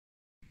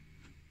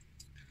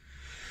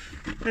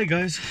Hey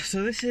guys,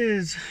 so this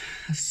is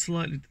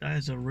that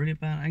is a really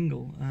bad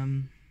angle. Well,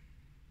 I'm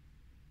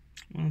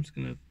just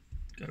gonna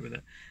go with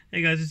it.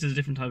 Hey guys, this is a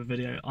different type of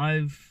video.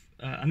 I'm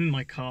in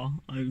my car.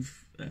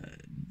 I've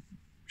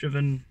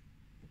driven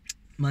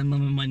my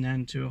mum and my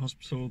nan to a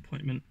hospital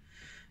appointment,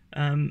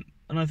 and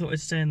I thought I'd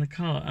stay in the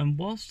car. And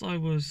whilst I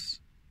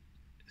was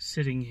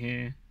sitting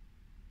here,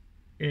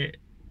 it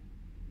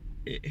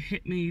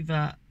hit me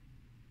that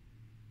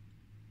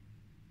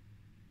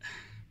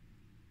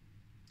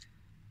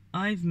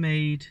I've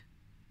made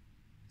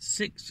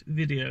 6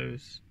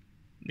 videos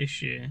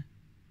this year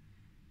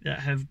that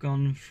have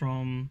gone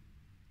from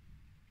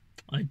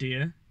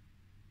idea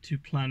to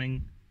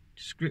planning,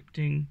 to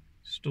scripting,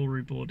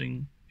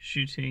 storyboarding,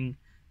 shooting,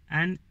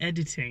 and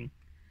editing.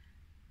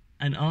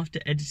 And after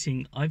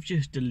editing, I've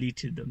just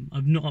deleted them.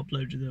 I've not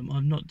uploaded them.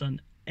 I've not done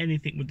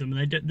anything with them.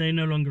 They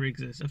no longer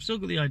exist. I've still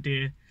got the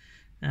idea.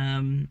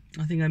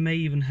 I think I may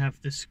even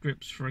have the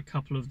scripts for a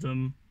couple of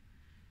them.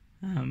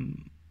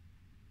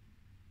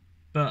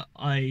 But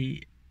I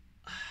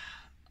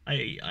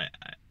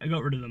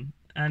got rid of them,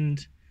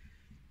 and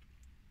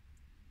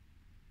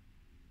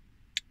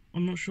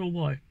I'm not sure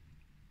why.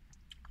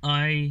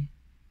 I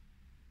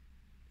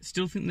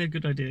still think they're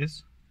good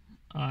ideas.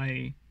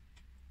 I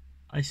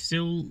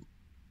still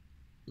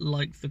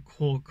like the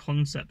core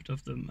concept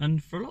of them,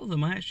 and for a lot of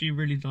them I actually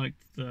really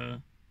liked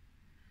the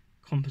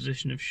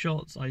composition of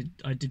shots.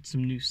 I did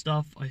some new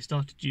stuff. I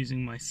started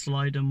using my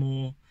slider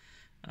more.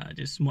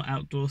 Did some more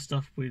outdoor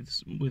stuff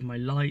with my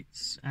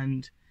lights,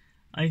 and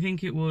I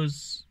think it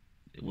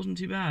wasn't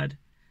too bad.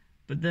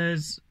 But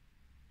there's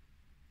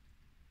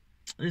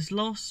this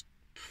last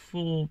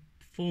four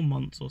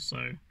months or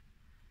so,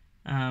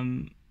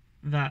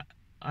 that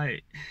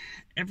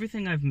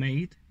everything I've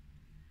made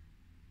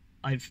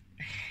I've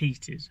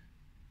hated,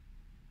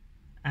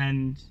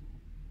 and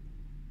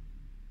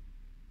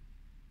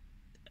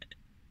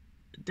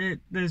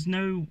there's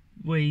no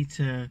way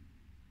to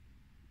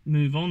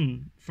move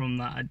on from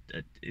that.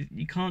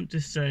 You can't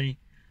just say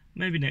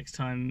maybe next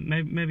time,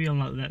 maybe I'll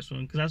like the next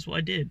one, because that's what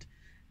I did.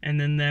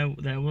 And then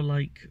there were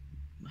like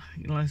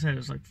I said, it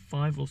was like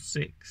 5 or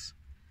 6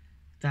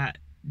 that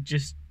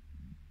just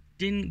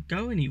didn't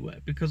go anywhere,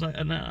 because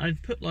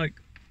I'd put like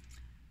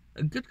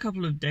a good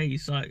couple of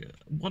days. Like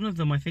one of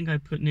them, I think I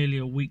put nearly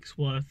a week's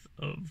worth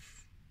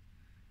of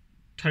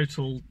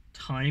total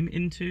time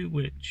into,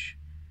 which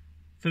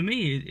for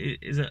me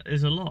is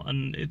a lot,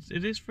 and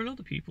it is for a lot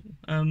of people.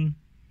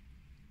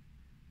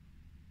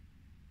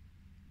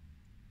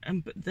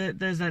 But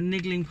there's that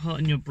niggling part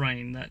in your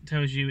brain that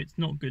tells you it's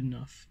not good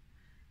enough,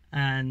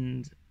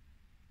 and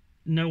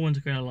no one's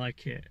gonna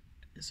like it,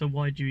 so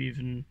why do you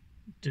even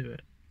do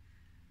it?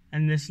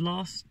 And this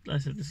last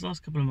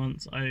couple of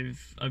months,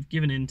 I've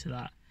given in to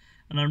that,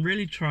 and I'm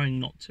really trying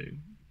not to,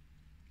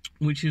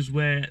 which is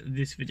where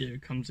this video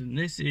comes in.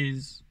 This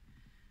is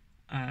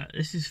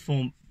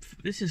for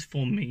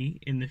me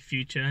in the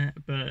future,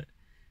 but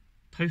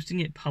posting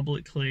it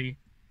publicly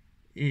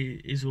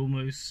is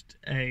almost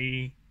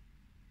a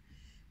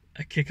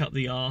kick up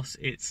the arse.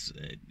 It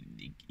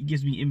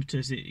gives me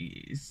impetus.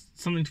 It's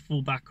something to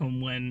fall back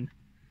on when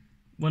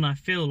I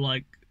feel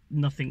like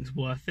nothing's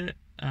worth it.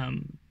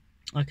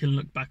 I can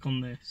look back on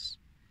this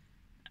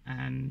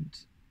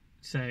and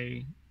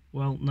say,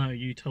 well, no,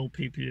 you told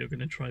people you're going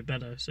to try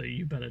better, so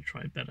you better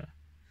try better.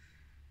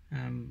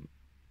 And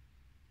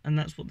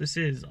that's what this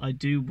is. I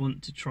do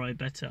want to try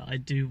better. I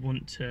do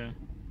want to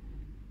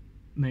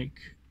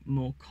make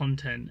more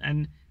content,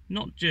 and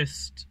not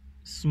just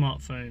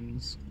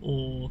smartphones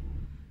or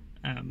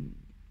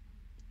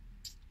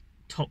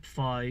top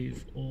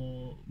 5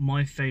 or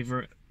my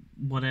favorite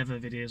whatever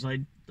videos.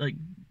 I like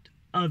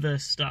other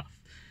stuff,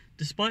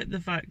 despite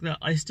the fact that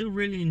I still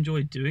really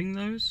enjoy doing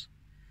those.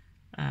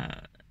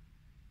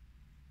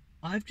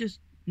 I've just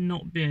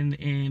not been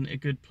in a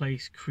good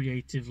place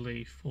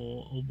creatively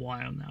for a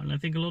while now, and I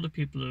think a lot of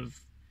people have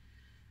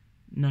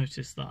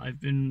noticed that I've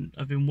been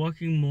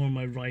working more on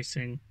my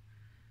writing.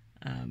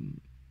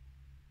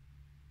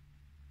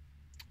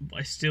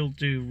 I still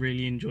do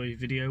really enjoy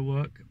video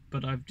work,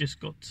 but I've just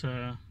got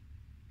to,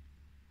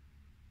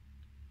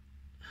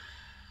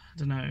 I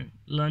don't know,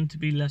 learn to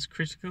be less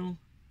critical.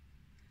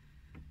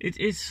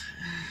 It's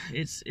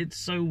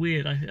so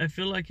weird. I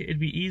feel like it'd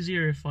be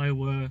easier if I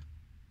were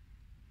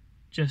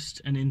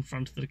just an in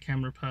front of the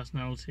camera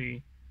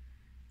personality,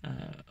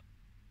 and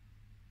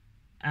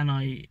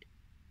I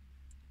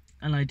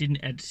didn't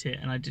edit it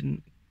and I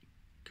didn't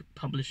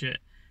publish it.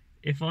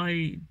 If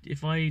I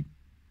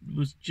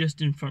was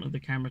just in front of the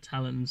camera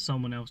talent and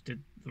someone else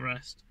did the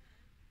rest,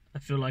 I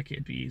feel like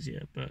it'd be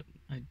easier, but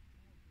I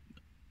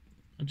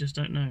just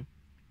don't know.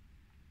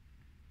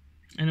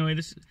 Anyway,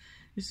 this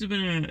has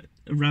been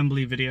a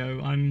rambly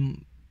video.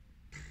 I'm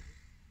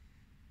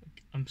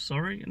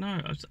sorry. No,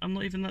 I'm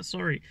not even that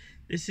sorry.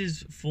 This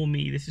is for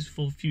me. This is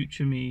for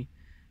future me,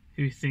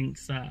 who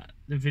thinks that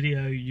the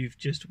video you've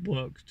just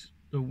worked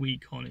a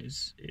week on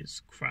is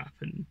crap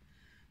and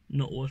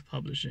not worth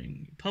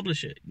publishing.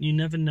 Publish it. You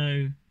never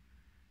know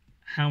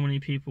how many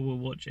people will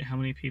watch it, how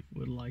many people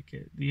would like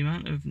it. The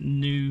amount of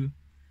new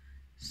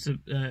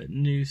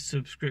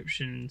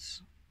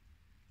subscriptions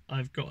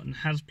I've gotten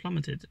has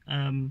plummeted,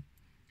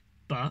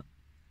 but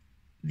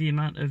the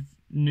amount of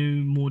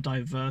new, more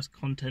diverse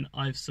content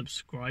I've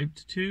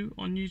subscribed to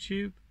on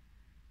YouTube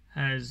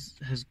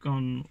has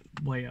gone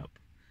way up.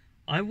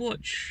 I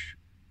watch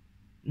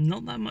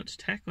not that much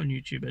tech on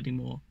YouTube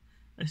anymore.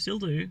 I still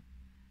do,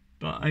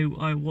 but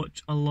I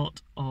watch a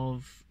lot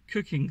of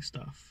cooking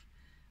stuff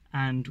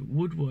and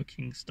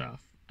woodworking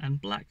stuff and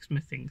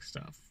blacksmithing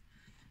stuff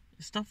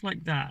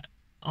like that.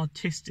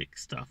 Artistic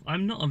stuff.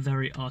 I'm not a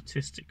very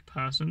artistic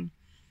person,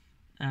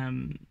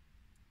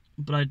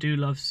 but I do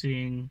love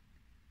seeing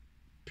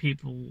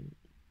people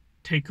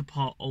take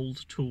apart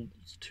old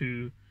tools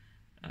to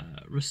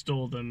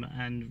restore them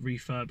and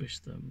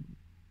refurbish them.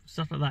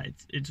 Stuff like that.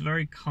 It's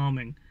very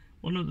calming.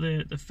 One of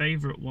the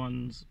favorite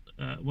ones,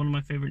 one of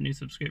my favorite new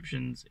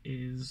subscriptions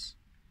is,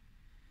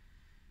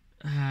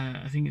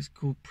 I think it's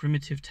called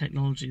Primitive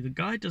Technology. The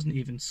guy doesn't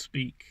even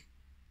speak.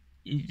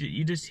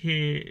 You just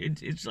hear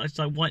it's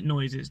like white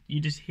noise.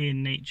 You just hear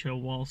nature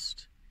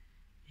whilst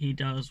he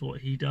does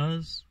what he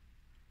does,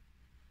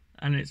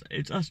 and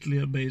it's utterly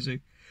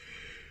amazing.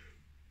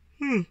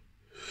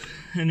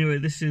 Anyway,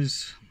 this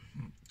is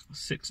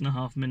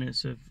 6.5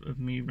 minutes of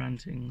me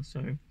ranting,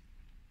 so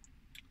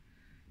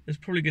there's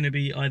probably going to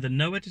be either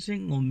no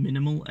editing or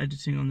minimal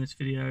editing on this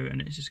video,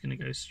 and it's just going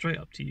to go straight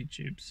up to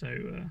YouTube.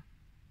 So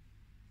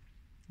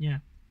yeah,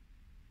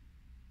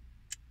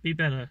 be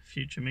better,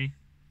 future me.